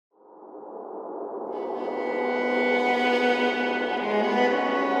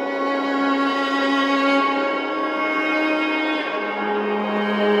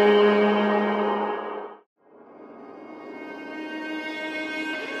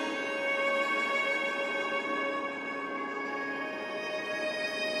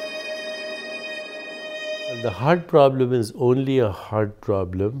The hard problem is only a hard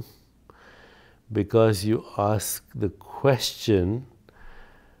problem because you ask the question,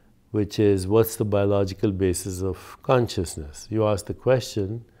 which is, what's the biological basis of consciousness? You ask the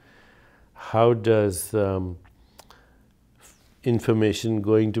question, how does information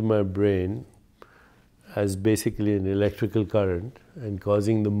going to my brain as basically an electrical current and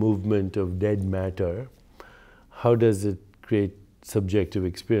causing the movement of dead matter, how does it create subjective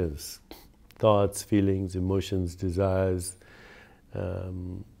experience? Thoughts, feelings, emotions, desires,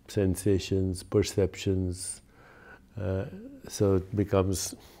 sensations, perceptions. So it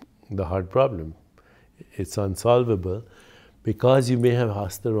becomes the hard problem. It's unsolvable because you may have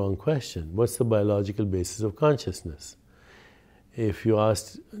asked the wrong question. What's the biological basis of consciousness? If you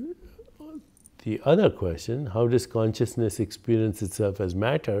asked the other question, how does consciousness experience itself as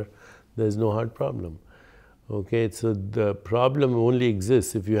matter, there's no hard problem. Okay, so the problem only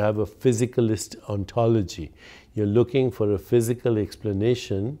exists if you have a physicalist ontology. You're looking for a physical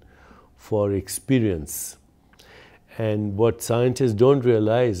explanation for experience. And what scientists don't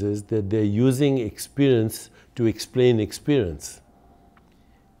realize is that they're using experience to explain experience.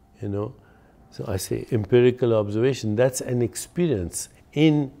 You know, so I say empirical observation, that's an experience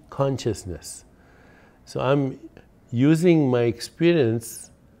in consciousness. So I'm using my experience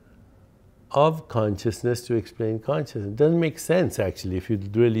of consciousness to explain consciousness. It doesn't make sense actually if you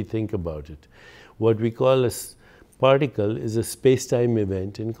really think about it. What we call a particle is a space-time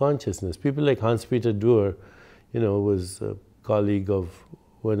event in consciousness. People like Hans-Peter Duer, you know, was a colleague of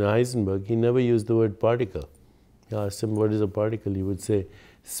Werner Heisenberg. He never used the word particle. You asked him what is a particle, he would say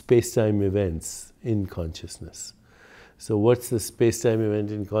space-time events in consciousness. So what's the space-time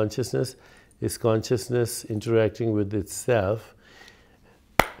event in consciousness? Is consciousness interacting with itself,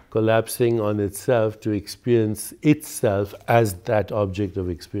 collapsing on itself to experience itself as that object of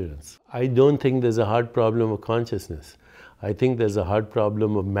experience. I don't think there's a hard problem of consciousness. I think there's a hard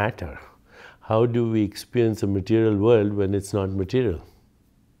problem of matter. How do we experience a material world when it's not material?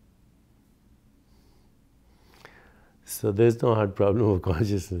 So there's no hard problem of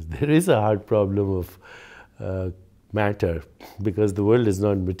consciousness. There is a hard problem of matter because the world is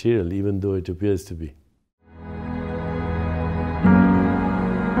not material, even though it appears to be.